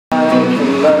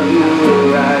love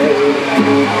you right.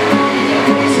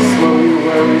 So slow your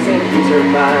worries and ease your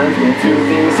mind. We'll do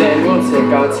things and we'll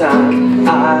take our time.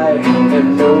 I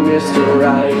am no Mr.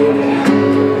 Right,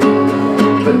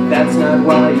 but that's not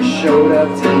why you showed up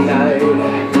tonight.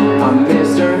 I'm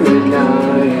Mr.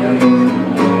 Midnight.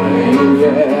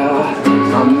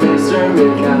 Yeah, I'm Mr.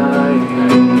 Midnight.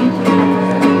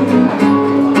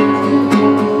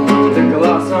 The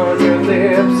gloss on your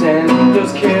lips and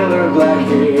those killer black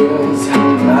heels.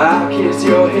 I kiss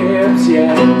your hips,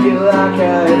 yeah, you like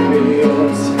how it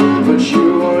feels. But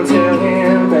you won't tell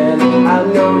him, and I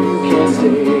know you can't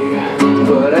stay.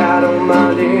 But I don't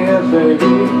mind it,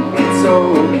 baby, it's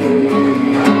okay.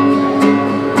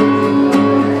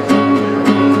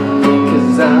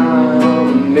 'Cause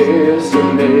I'm Mr.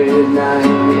 Midnight,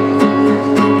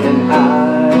 and I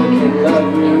can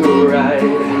love you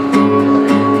right.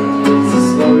 So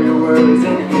slow your worries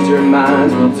and ease your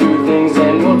minds. We'll do things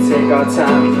and we'll take our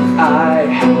time. I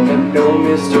am no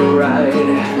Mr. Right,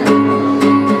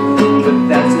 but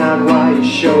that's not why you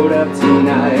showed up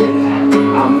tonight.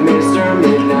 I'm Mr.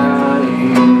 Midnight.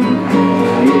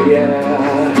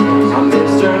 Yeah, I'm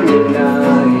Mr.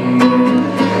 Midnight.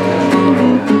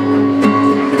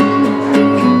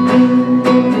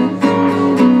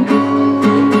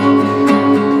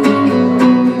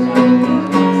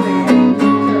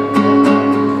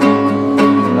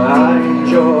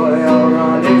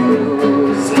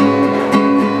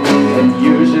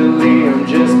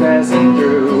 Passing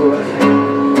through,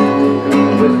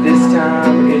 but this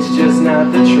time it's just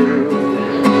not the truth.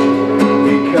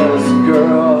 Because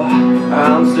girl,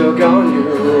 I'm stuck on you.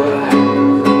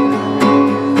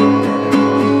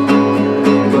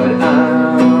 But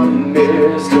I'm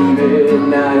Mr.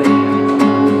 Midnight,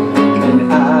 and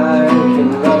I can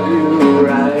love you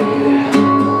right.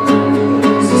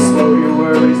 So slow your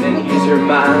worries and ease your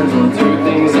mind. We'll do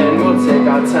things and we'll take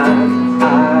our time. I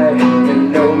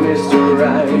am no Mr.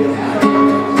 Right,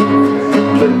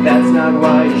 but that's not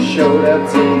why you showed up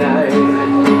tonight.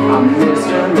 I'm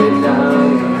Mr.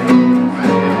 Midnight.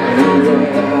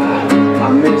 Yeah,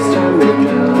 I'm Mr.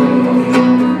 Midnight.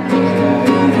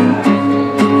 Yeah,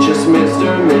 just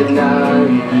Mr.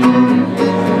 Midnight.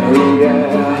 Yeah,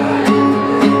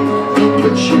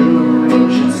 but you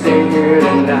should stay here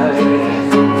tonight.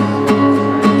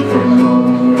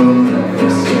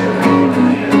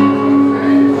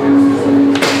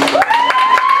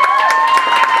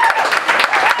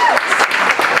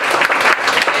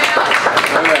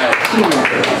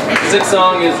 This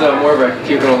song is more of a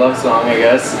cute little love song, I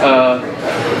guess.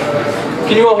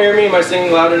 Can you all hear me? Am I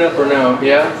singing loud enough or no?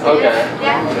 Yeah? Okay.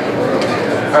 Yeah.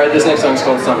 Alright, this next song is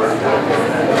called Summer.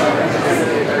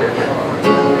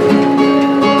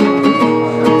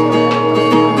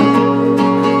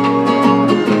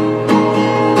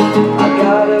 I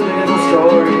got a little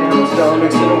story and my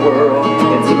stomach's in a whirl.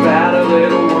 It's about a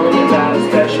little woman, about a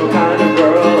special kind of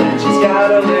girl. And she's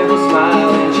got a little smile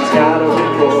and she's got a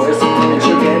big voice.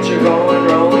 Get you going,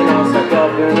 rolling, all stuck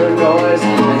up in her noise.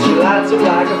 And she lights up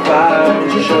like a fire,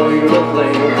 and she'll show you the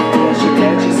flame. And she'll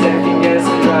get you second guess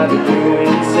and drive you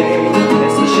insane.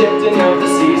 It's the shifting of the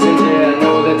seasons, yeah, I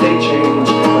know that they change,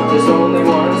 but there's only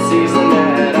one season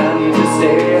that I need to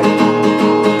stay.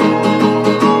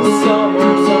 Summer,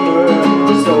 summer,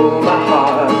 you stole my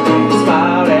heart. You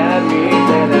smiled at me,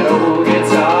 playing that old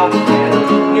guitar. And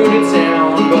I'm new to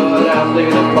town, but I play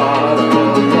the part of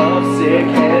the lovesick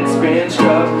head spin.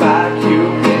 Struck by you.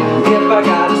 If I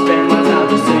gotta spend my time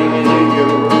just singing to you,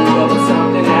 well, it's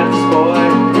something that this boy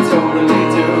can totally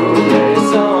do. Yeah, your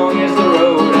song is the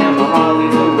road and my heart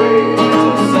leads the way. So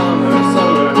summer,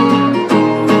 summer,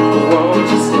 won't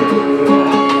you stay?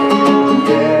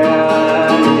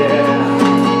 Yeah, yeah.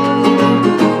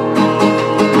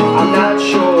 I'm not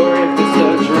sure if it's the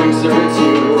drinks or it's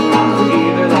you. I'm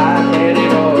either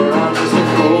lightheaded or I'm just a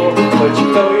fool. But you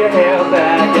throw your hair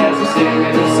back as I'm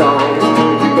singing the song.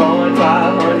 Going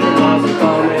 500 miles and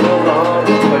coming along,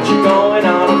 but you're going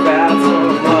on about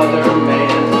some other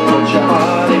man. But your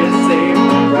heart is safe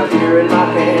right here in my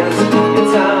hands. Your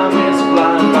time is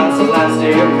flying by, the last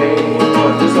day of May.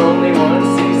 But there's only one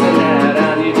season that I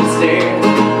need to stay.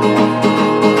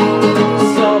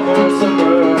 Summer,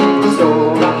 summer, you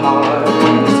stole my heart.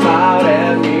 You smiled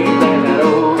at me, playing that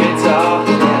old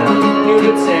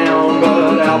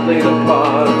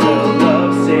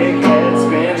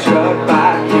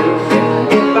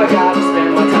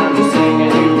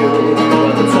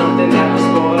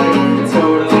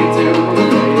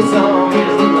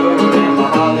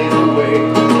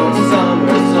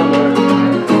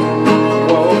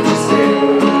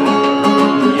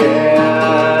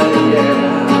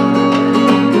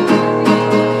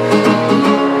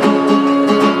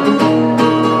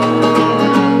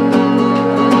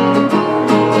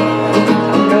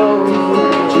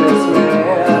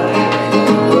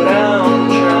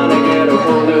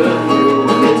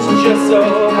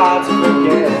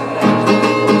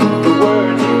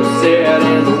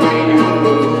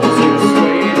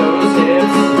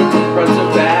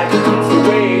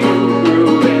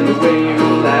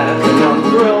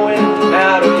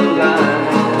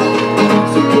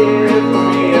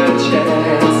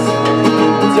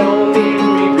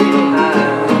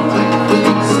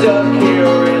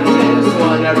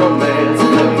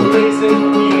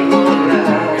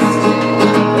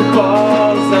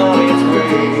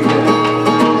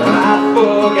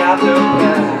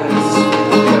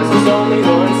only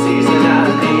one season I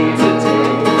need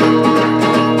today.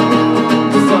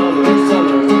 Summer,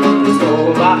 summer, you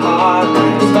stole my heart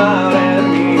when you smiled at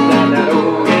me like that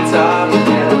old guitar.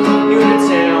 And I'm new to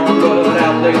town, but I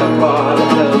play the part of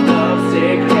the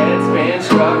lovesick headspan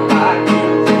struck by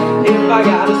you. If I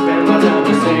gotta spend my time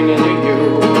just singing to you,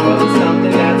 well, it's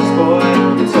something that this boy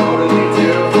can totally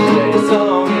do. Yeah, your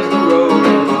song is the road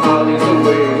and my heart is the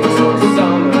way. So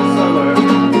summer, summer,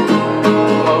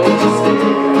 won't you stay?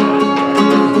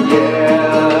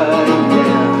 Yeah,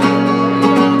 yeah.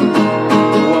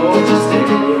 Won't you stay?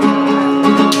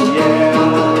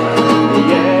 Yeah,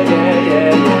 yeah, yeah,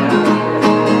 yeah, yeah.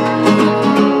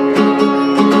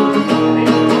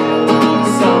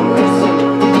 Summer, summer,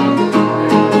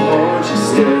 won't you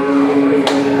stay?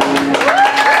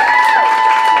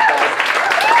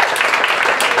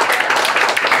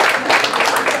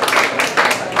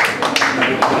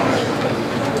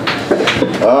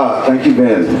 Thank you,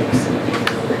 Ben.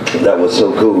 That was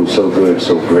so cool, so good,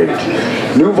 so great.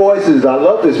 New voices, I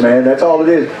love this, man. That's all it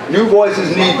is. New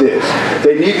voices need this.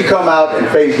 They need to come out and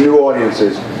face new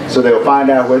audiences so they'll find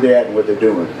out where they're at and what they're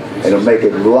doing. And it'll make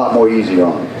it a lot more easier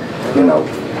on them, you know,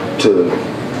 to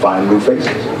find new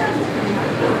faces.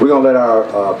 We're going to let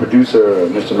our producer,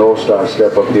 Mr. Northstar,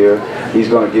 step up here. He's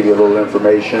going to give you a little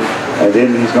information. And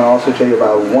then he's going to also tell you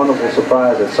about a wonderful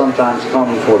surprise that sometimes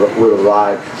comes with a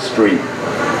live stream.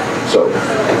 So,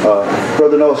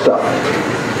 Brother Northstar.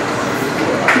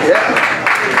 Yeah.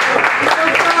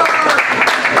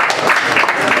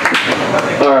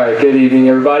 All right, good evening,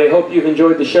 everybody. Hope you've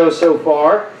enjoyed the show so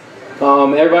far.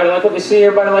 Everybody like what they see?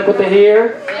 Everybody like what they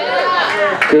hear?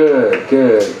 Yeah. Good,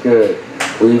 good, good.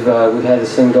 We've had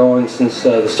this thing going since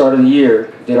the start of the year.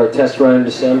 Did our test run in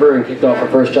December and kicked off our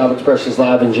first Job Expressions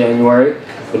Live in January.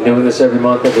 Been doing this every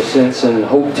month ever since and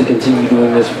hope to continue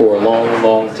doing this for a long,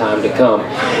 long time to come.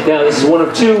 Now, this is one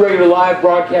of two regular live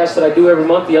broadcasts that I do every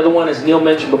month. The other one, as Neil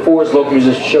mentioned before, is Local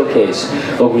Musician Showcase.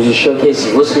 Local Musician Showcase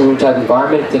is a listening room type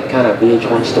environment. Think kind of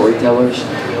VH1 storytellers,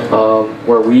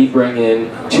 where we bring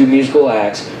in two musical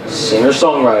acts,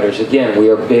 singer-songwriters. Again, we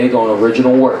are big on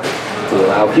original work. We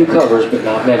allow a few covers, but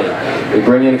not many. We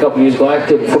bring in a couple musical acts,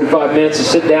 give them 45 minutes to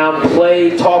sit down,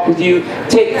 play, talk with you,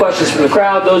 take questions from the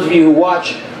crowd. Those of you who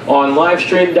watch on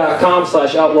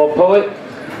livestream.com/outlawpoet,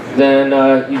 then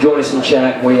you join us in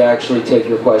chat and we actually take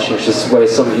your questions. Just the way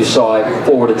some of you saw, I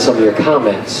forwarded some of your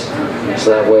comments,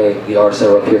 so that way the artists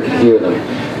that are up here can hear them.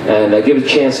 And give a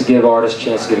chance to give artists a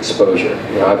chance to get exposure.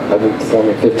 You know, I've been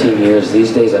performing 15 years.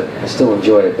 These days I still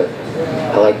enjoy it, but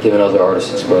I like giving other artists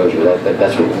exposure.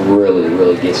 That's what really,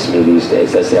 really gets to me these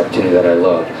days. That's the opportunity that I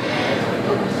love.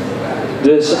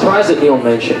 The surprise that Neil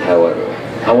mentioned, however,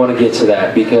 I want to get to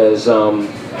that because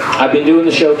I've been doing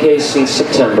the showcase since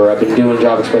September. I've been doing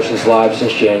Job Expressions Live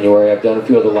since January. I've done a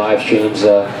few other live streams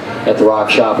at the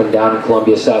Rock Shop and down in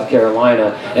Columbia, South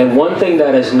Carolina. And one thing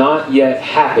that has not yet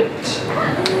happened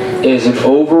is an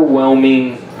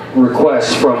overwhelming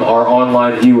request from our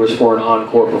online viewers for an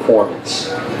encore performance.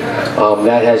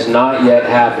 That has not yet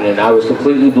happened, and I was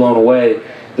completely blown away.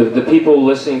 The people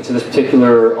listening to this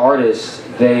particular artist,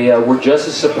 they were just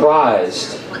as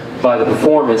surprised by the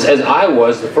performance as I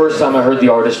was the first time I heard the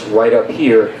artist right up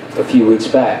here a few weeks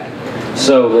back.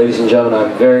 So, ladies and gentlemen,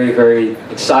 I'm very, very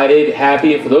excited,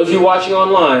 happy. And for those of you watching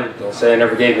online, don't say I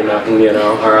never gave you nothing, you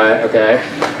know, all right, okay.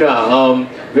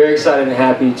 Very excited and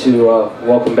happy to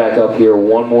welcome back up here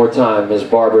one more time Ms.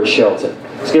 Barbara Shelton.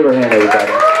 Let's give her a hand,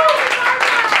 everybody.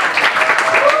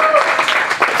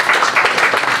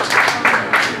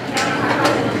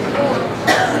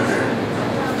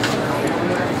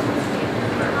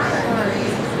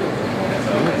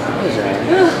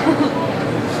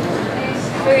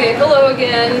 Okay, hello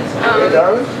again. Hey,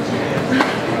 darling.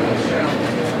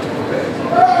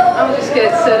 I'll just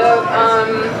get set up.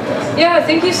 Yeah,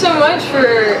 thank you so much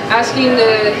for asking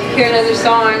to hear another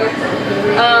song.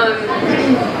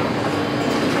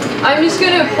 I'm just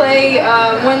going to play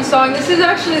one song. This is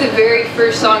actually the very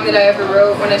first song that I ever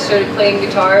wrote when I started playing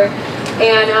guitar.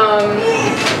 And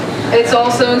it's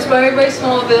also inspired by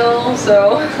Smallville,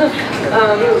 so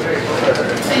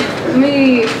let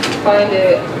me find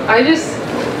it.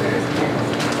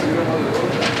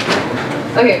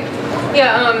 Okay,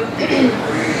 yeah,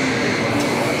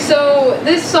 so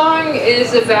this song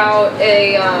is about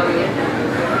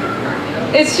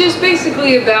it's just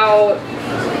basically about,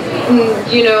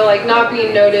 you know, like not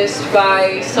being noticed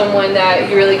by someone that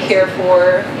you really care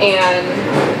for, and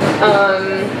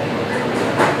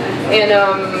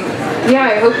yeah,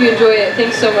 I hope you enjoy it.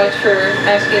 Thanks so much for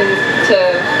asking to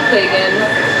play again.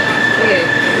 Okay.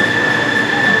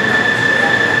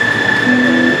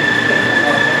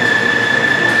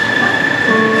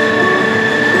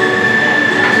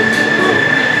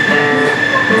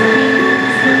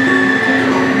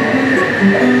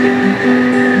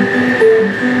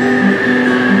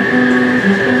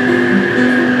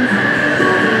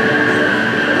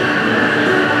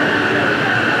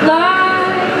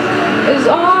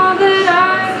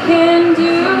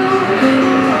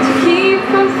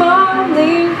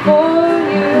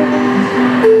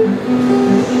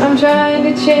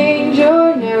 to change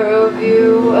your narrow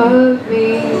view of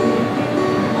me.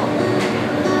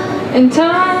 And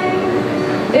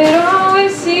time, it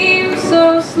always seems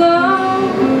so slow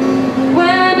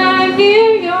when I'm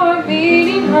near your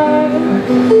beating heart.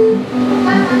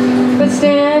 But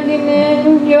standing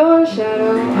in your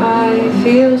shadow, I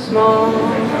feel small.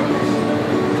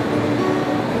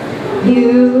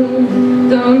 You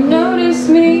don't notice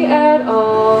me at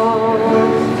all.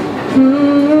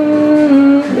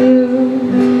 You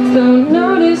don't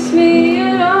notice me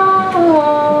at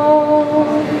all.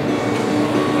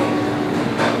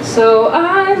 So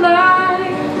I lie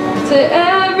to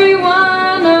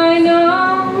everyone I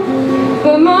know,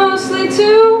 but mostly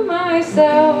to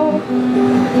myself.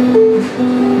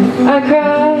 I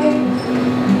cry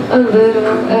a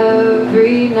little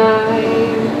every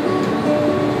night.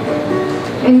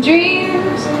 And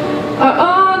dreams are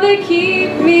all that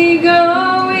keep me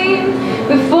going.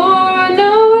 Before I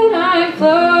know it, I'm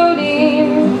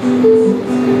floating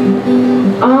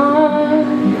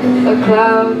on a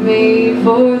cloud made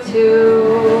for two.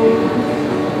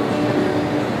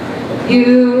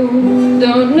 You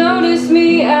don't notice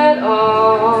me at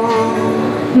all.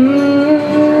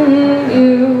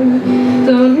 You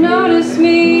don't notice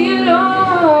me at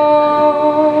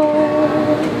all.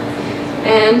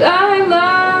 And I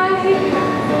lie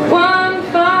one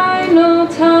final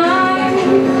time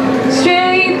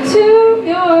straight to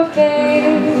your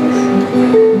face.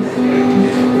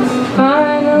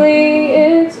 Finally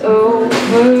it's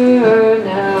over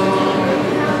now.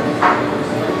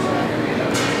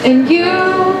 And you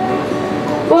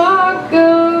walk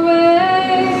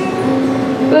away,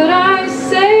 but I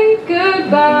say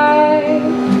goodbye.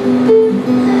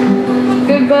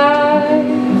 Goodbye,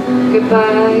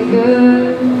 goodbye,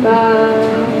 goodbye.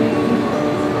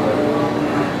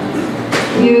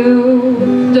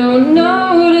 You don't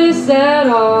notice at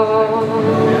all.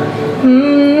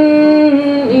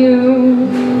 You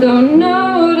don't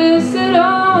notice at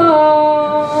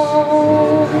all.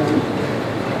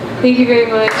 Thank you very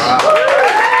much.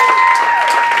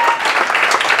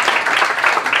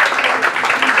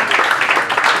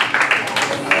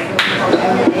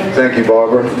 Thank you,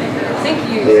 Barbara. Thank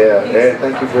you. Yeah, and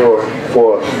thank you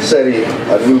for setting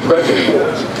a new precedent for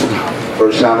us.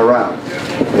 First time around.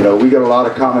 You know, we get a lot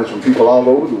of comments from people all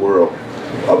over the world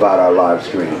about our live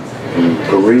stream. From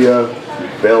Korea,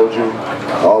 Belgium,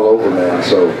 all over, man.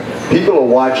 So people are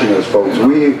watching us, folks.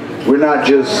 We're not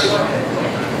just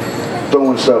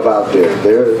throwing stuff out there.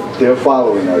 They're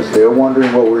following us. They're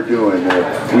wondering what we're doing.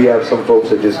 We have some folks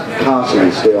that just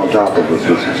constantly stay on top of us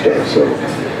with some stuff. So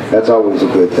that's always a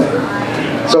good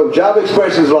thing. So Job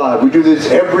Expressions Live, we do this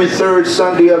every third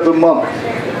Sunday of the month.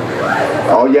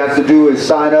 All you have to do is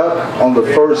sign up on the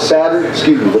first Saturday,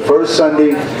 the first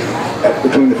Sunday,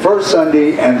 between the first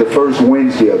Sunday and the first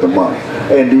Wednesday of the month.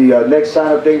 And the next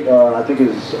sign up date, I think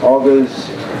is August,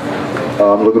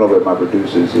 I'm looking over at my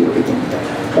producers here.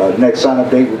 Next sign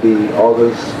up date would be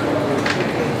August.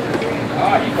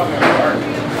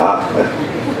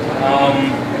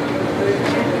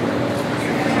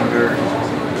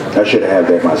 I should have had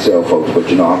that myself, folks, but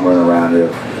you know, I'm running around here,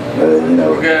 you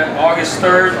know. We got August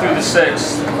 3rd through the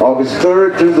 6th. August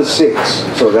 3rd through the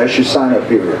 6th. So that's your sign up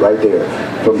period right there.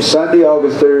 From Sunday,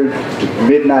 August 3rd to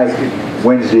midnight,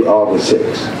 Wednesday, August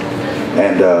 6th.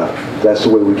 And that's the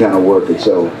way we kind of work it.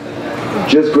 So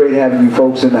just great having you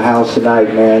folks in the house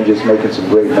tonight, man. Just making some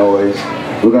great noise.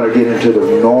 We're going to get into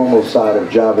the normal side of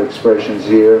Job Expressions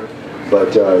here.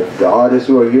 But the artists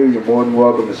who are here, you're more than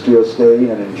welcome to still stay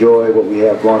and enjoy what we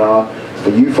have going on. For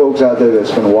you folks out there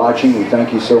that's been watching, we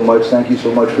thank you so much. Thank you so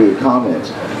much for your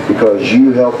comments, because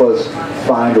you help us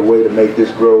find a way to make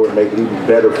this grow and make it even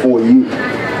better for you,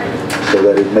 so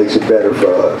that it makes it better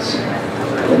for us.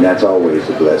 And that's always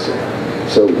a blessing.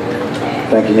 So,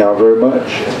 thanking y'all very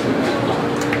much.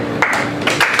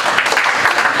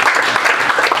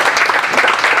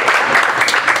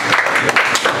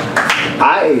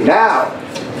 Aye, now.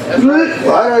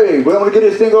 Alright, we're gonna get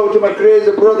this thing over to my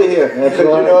crazy brother here. Because you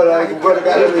know, like, brother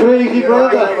got his crazy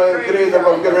brother.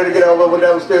 I'm getting ready to get all over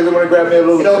downstairs. I'm gonna grab me a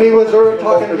little. You know, he was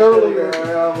talking earlier.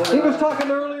 He was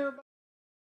talking earlier.